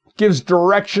gives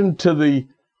direction to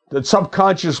the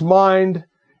subconscious mind,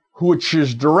 which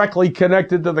is directly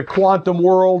connected to the quantum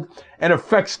world and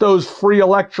affects those free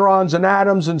electrons and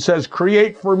atoms and says,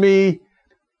 create for me.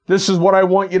 This is what I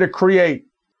want you to create.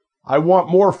 I want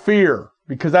more fear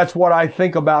because that's what I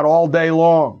think about all day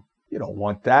long. You don't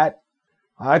want that.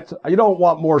 You don't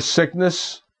want more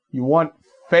sickness. You want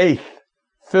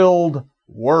faith-filled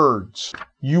words.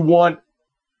 You want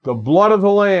the blood of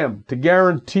the Lamb to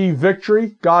guarantee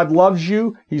victory. God loves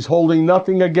you. He's holding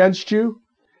nothing against you.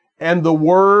 And the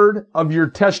word of your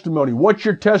testimony. What's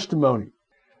your testimony?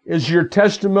 Is your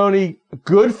testimony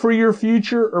good for your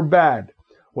future or bad?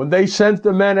 When they sent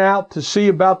the men out to see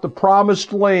about the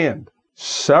promised land,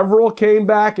 several came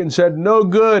back and said, no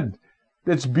good.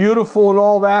 It's beautiful and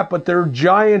all that, but there are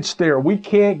giants there. We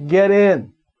can't get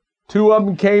in. Two of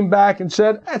them came back and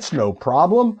said, that's no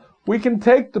problem. We can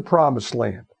take the promised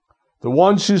land. The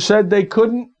ones who said they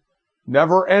couldn't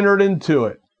never entered into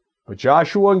it. But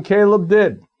Joshua and Caleb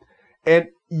did. And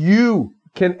you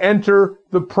can enter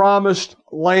the promised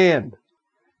land.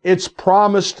 It's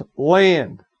promised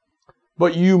land.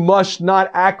 But you must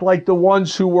not act like the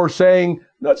ones who were saying,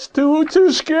 that's too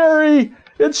scary.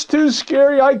 It's too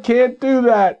scary. I can't do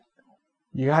that.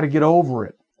 You got to get over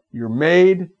it. You're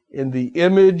made in the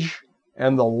image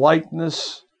and the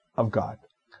likeness of God.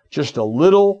 Just a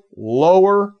little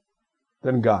lower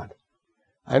than God.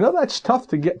 I know that's tough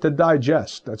to get to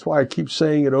digest. That's why I keep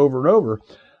saying it over and over.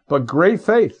 But great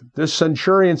faith. This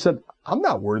centurion said, I'm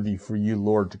not worthy for you,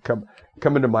 Lord, to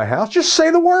come into my house. Just say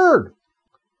the word.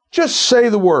 Just say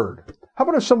the word. How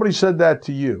about if somebody said that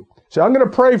to you? Say, I'm going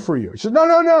to pray for you. He said,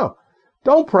 no.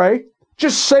 Don't pray.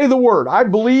 Just say the word. I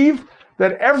believe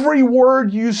that every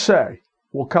word you say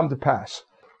will come to pass.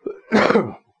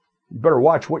 You better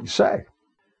watch what you say.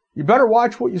 You better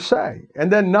watch what you say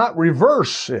and then not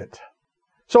reverse it.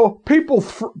 So people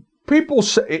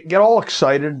say, get all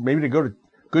excited, maybe to go to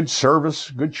good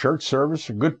service, good church service,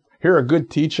 or hear a good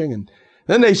teaching, and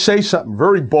then they say something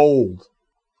very bold.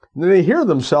 And then they hear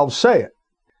themselves say it.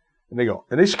 And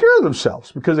they scare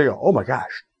themselves because they go, oh my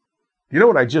gosh, you know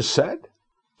what I just said?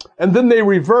 And then they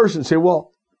reverse and say,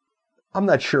 well, I'm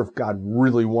not sure if God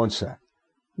really wants that.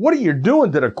 What you're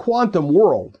doing to the quantum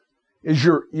world is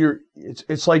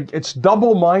it's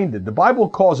double-minded. The Bible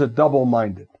calls it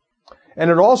double-minded. And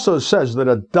it also says that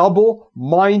a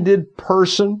double-minded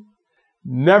person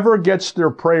never gets their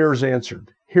prayers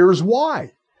answered. Here's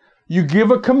why. You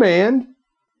give a command,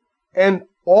 and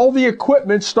all the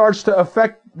equipment starts to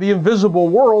affect the invisible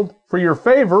world for your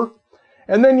favor,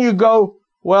 and then you go,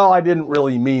 well, I didn't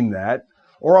really mean that,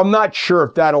 or I'm not sure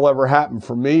if that'll ever happen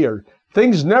for me, or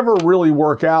things never really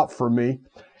work out for me,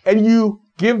 and you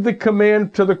give the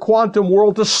command to the quantum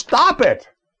world to stop it.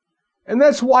 And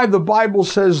that's why the Bible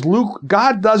says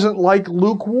God doesn't like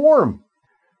lukewarm.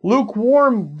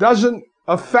 Lukewarm doesn't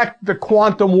affect the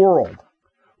quantum world.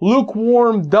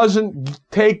 Lukewarm doesn't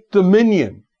take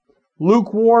dominion.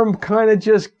 Lukewarm kind of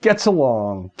just gets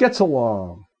along.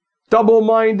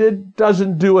 Double-minded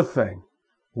doesn't do a thing.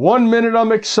 1 minute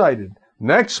I'm excited.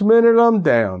 Next minute I'm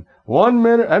down. 1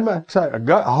 minute I'm excited.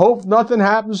 I hope nothing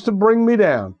happens to bring me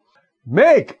down.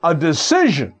 Make a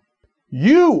decision.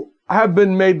 You have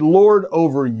been made Lord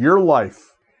over your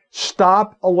life.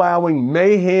 Stop allowing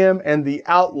mayhem and the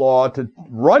outlaw to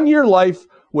run your life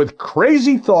with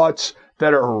crazy thoughts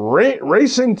that are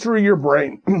racing through your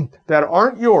brain that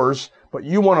aren't yours, but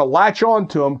you want to latch on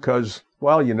to them because,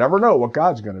 well, you never know what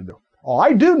God's going to do. Oh,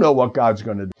 I do know what God's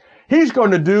going to do. He's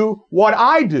going to do what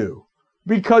I do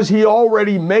because he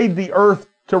already made the earth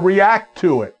to react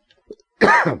to it.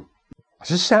 Does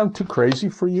this sound too crazy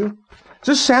for you?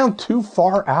 Does this sound too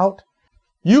far out?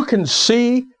 You can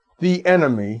see the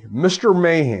enemy, Mr.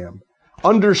 Mayhem,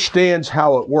 understands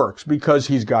how it works because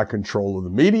he's got control of the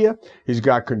media, he's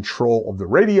got control of the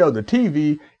radio, the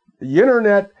TV, the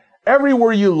internet,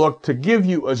 everywhere you look to give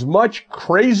you as much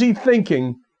crazy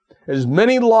thinking, as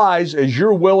many lies as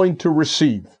you're willing to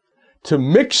receive, to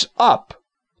mix up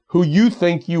who you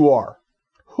think you are.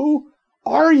 Who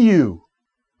are you?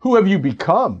 Who have you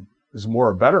become is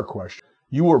a better question.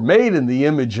 You were made in the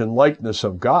image and likeness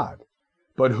of God,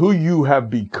 but who you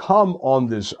have become on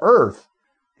this earth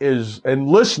and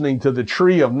listening to the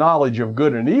tree of knowledge of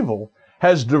good and evil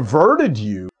has diverted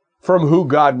you from who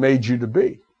God made you to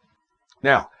be.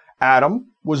 Now,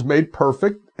 Adam was made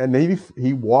perfect, and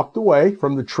he walked away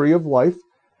from the tree of life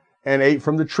and ate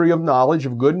from the tree of knowledge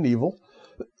of good and evil.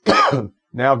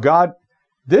 Now, God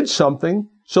did something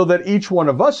so that each one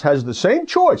of us has the same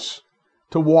choice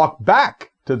to walk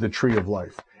back to the tree of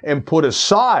life and put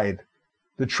aside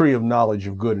the tree of knowledge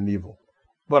of good and evil.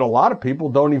 But a lot of people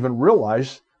don't even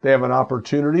realize they have an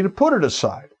opportunity to put it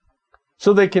aside.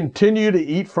 So they continue to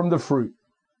eat from the fruit.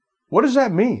 What does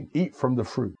that mean, eat from the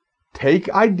fruit? Take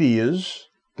ideas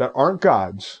that aren't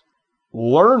God's,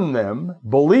 learn them,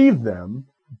 believe them,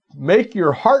 make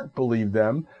your heart believe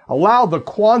them, allow the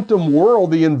quantum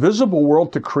world, the invisible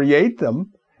world, to create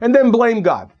them, and then blame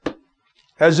God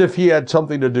as if he had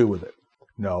something to do with it.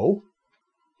 No,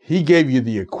 he gave you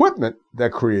the equipment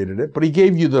that created it, but he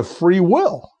gave you the free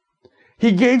will.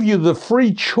 He gave you the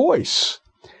free choice.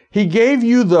 He gave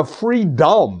you the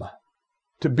freedom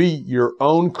to be your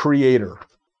own creator.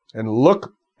 And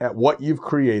look at what you've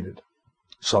created.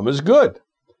 Some is good.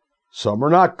 Some are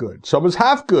not good. Some is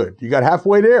half good. You got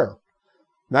halfway there.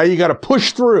 Now you got to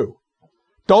push through.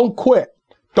 Don't quit.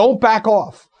 Don't back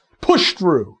off. Push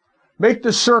through. Make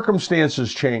the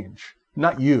circumstances change,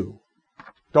 not you.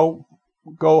 Don't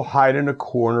go hide in a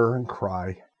corner and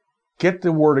cry. Get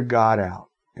the Word of God out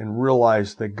and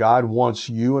realize that God wants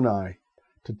you and I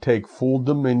to take full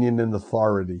dominion and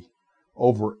authority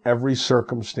over every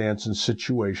circumstance and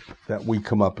situation that we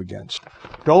come up against.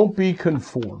 Don't be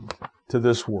conformed to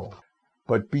this world,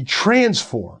 but be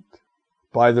transformed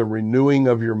by the renewing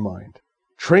of your mind.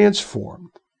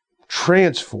 Transformed.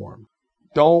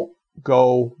 Don't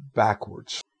go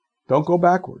backwards. Don't go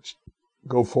backwards.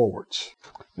 Go forwards.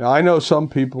 Now, I know some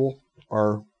people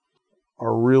are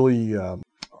really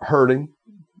hurting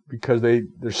because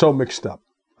they're so mixed up.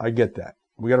 I get that.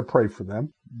 We got to pray for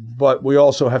them. But we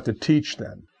also have to teach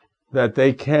them that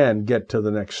they can get to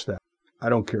the next step. I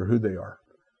don't care who they are.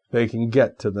 They can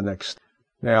get to the next step.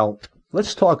 Now,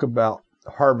 let's talk about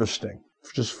harvesting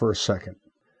just for a second.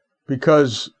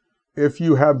 Because if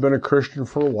you have been a Christian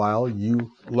for a while,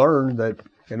 you learn that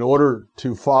in order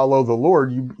to follow the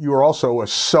Lord, you are also a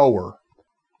sower.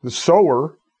 The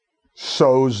sower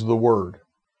sows the word.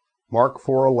 Mark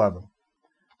 4:11.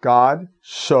 God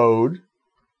sowed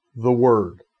the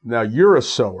word. Now you're a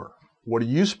sower. What are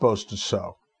you supposed to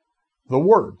sow? The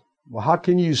word. Well, how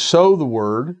can you sow the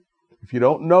word if you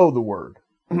don't know the word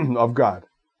of God?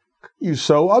 You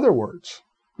sow other words.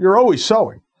 You're always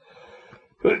sowing.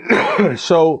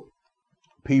 So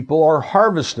people are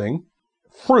harvesting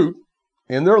fruit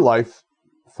in their life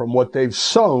from what they've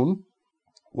sown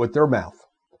with their mouth.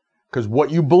 Because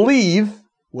what you believe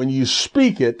when you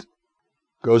speak it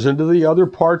goes into the other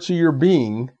parts of your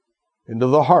being into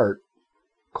the heart,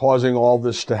 causing all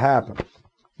this to happen.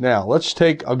 Now, let's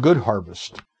take a good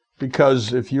harvest.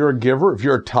 Because if you're a giver, if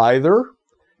you're a tither,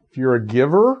 if you're a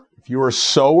giver, if you're a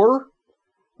sower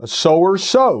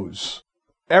sows.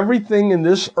 Everything in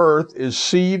this earth is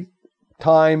seed,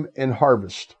 time, and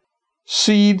harvest.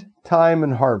 Seed, time,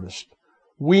 and harvest.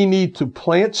 We need to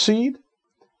plant seed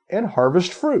and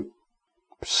harvest fruit.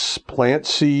 Plant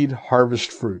seed,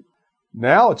 harvest fruit.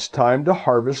 Now it's time to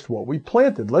harvest what we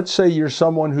planted. Let's say you're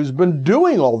someone who's been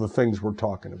doing all the things we're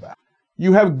talking about.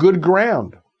 You have good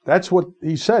ground. That's what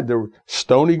he said. There were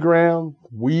stony ground,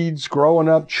 weeds growing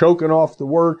up, choking off the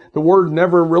word. The word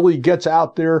never really gets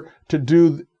out there to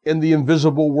do in the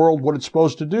invisible world what it's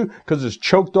supposed to do because it's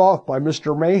choked off by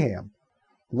Mr. Mayhem,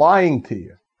 lying to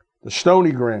you. The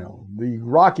stony ground, the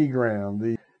rocky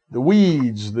ground, the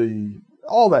weeds,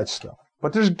 all that stuff.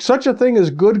 But there's such a thing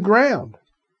as good ground.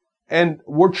 And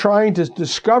we're trying to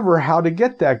discover how to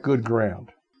get that good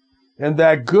ground. And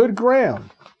that good ground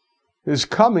is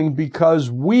coming because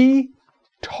we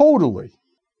totally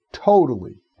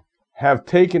have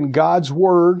taken God's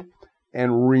word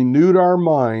and renewed our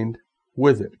mind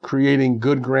with it, creating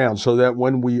good ground so that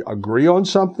when we agree on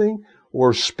something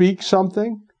or speak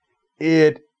something,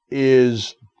 it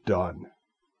is done.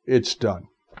 It's done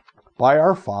by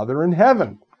our Father in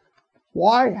heaven.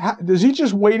 Why? Is he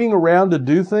just waiting around to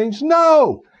do things?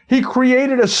 No! He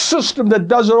created a system that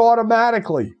does it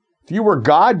automatically. If you were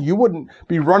God, you wouldn't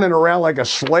be running around like a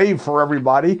slave for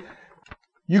everybody.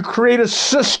 You create a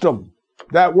system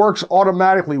that works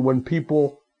automatically when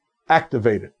people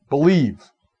activate it, believe.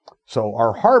 So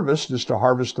our harvest is to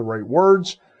harvest the right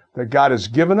words that God has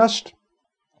given us,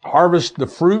 harvest the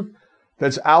fruit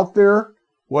that's out there,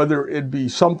 whether it be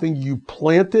something you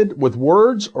planted with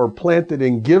words or planted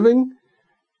in giving,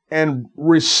 and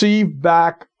receive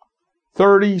back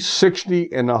 30,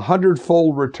 60, and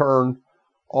 100-fold return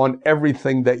on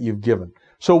everything that you've given.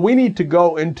 So we need to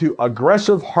go into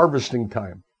aggressive harvesting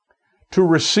time to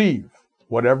receive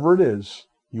whatever it is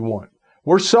you want.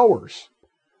 We're sowers.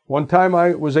 One time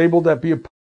I was able to be a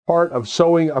part of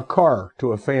sowing a car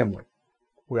to a family.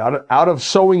 Out of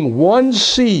sowing one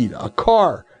seed, a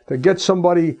car, to get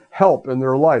somebody help in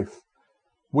their life,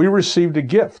 we received a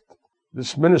gift.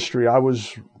 This ministry I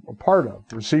was a part of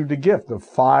received a gift of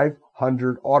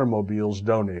 500 automobiles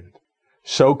donated.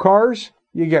 Sow cars,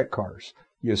 you get cars.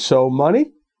 You sow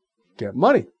money, get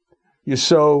money. You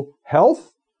sow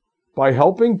health by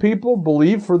helping people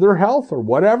believe for their health or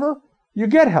whatever, you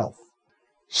get health.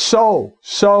 Sow.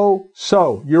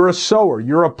 You're a sower.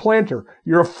 You're a planter.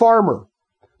 You're a farmer.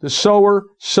 The sower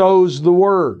sows the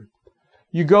word.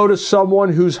 You go to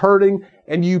someone who's hurting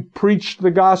and you preach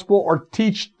the gospel or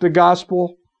teach the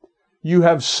gospel. You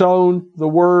have sown the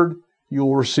word.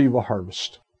 You'll receive a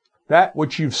harvest. That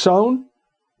which you've sown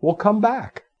will come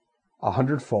back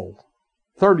 100-fold,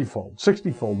 30-fold,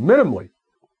 60-fold, minimally.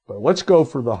 But let's go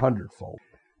for the 100-fold.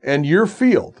 And your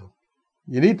field,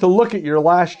 you need to look at your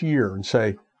last year and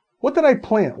say, what did I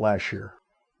plant last year?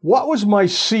 What was my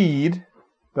seed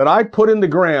that I put in the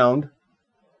ground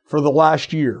for the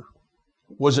last year?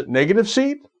 Was it negative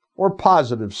seed or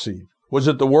positive seed? Was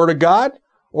it the Word of God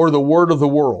or the Word of the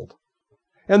world?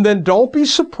 And then don't be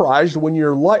surprised when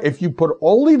if you put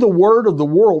only the word of the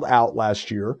world out last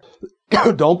year,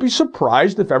 don't be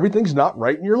surprised if everything's not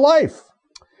right in your life.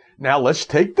 Now let's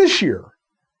take this year.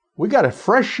 We got a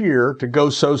fresh year to go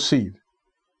sow seed.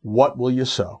 What will you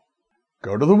sow?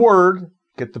 Go to the Word,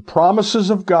 get the promises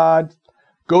of God,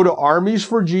 go to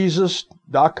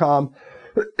armiesforjesus.com,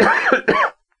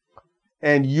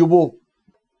 and you will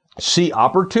see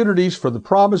opportunities for the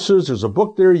promises. There's a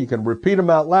book there. You can repeat them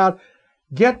out loud.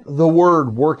 Get the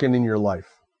Word working in your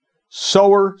life.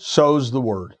 Sower sows the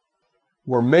Word.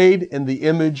 We're made in the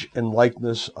image and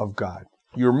likeness of God.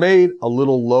 You're made a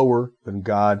little lower than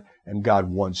God, and God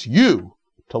wants you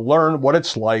to learn what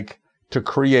it's like to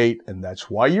create, and that's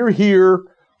why you're here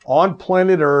on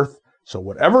planet Earth. So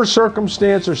whatever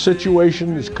circumstance or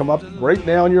situation has come up right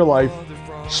now in your life,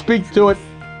 speak to it.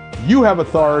 You have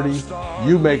authority.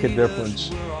 You make a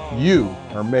difference. You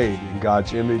are made in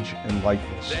God's image and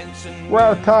likeness. We're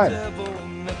out of time.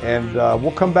 And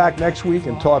we'll come back next week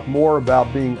and talk more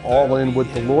about being all in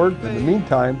with the Lord. In the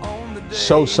meantime,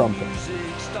 sow something.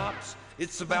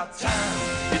 It's about time,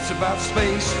 it's about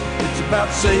space, it's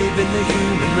about saving the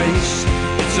human race.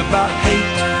 It's about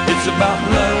hate, it's about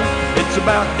love, it's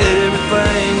about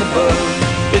everything above.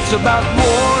 It's about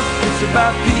war, it's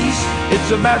about peace,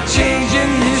 it's about changing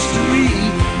history.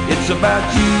 It's about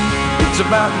you, it's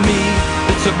about me,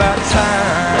 it's about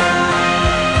time.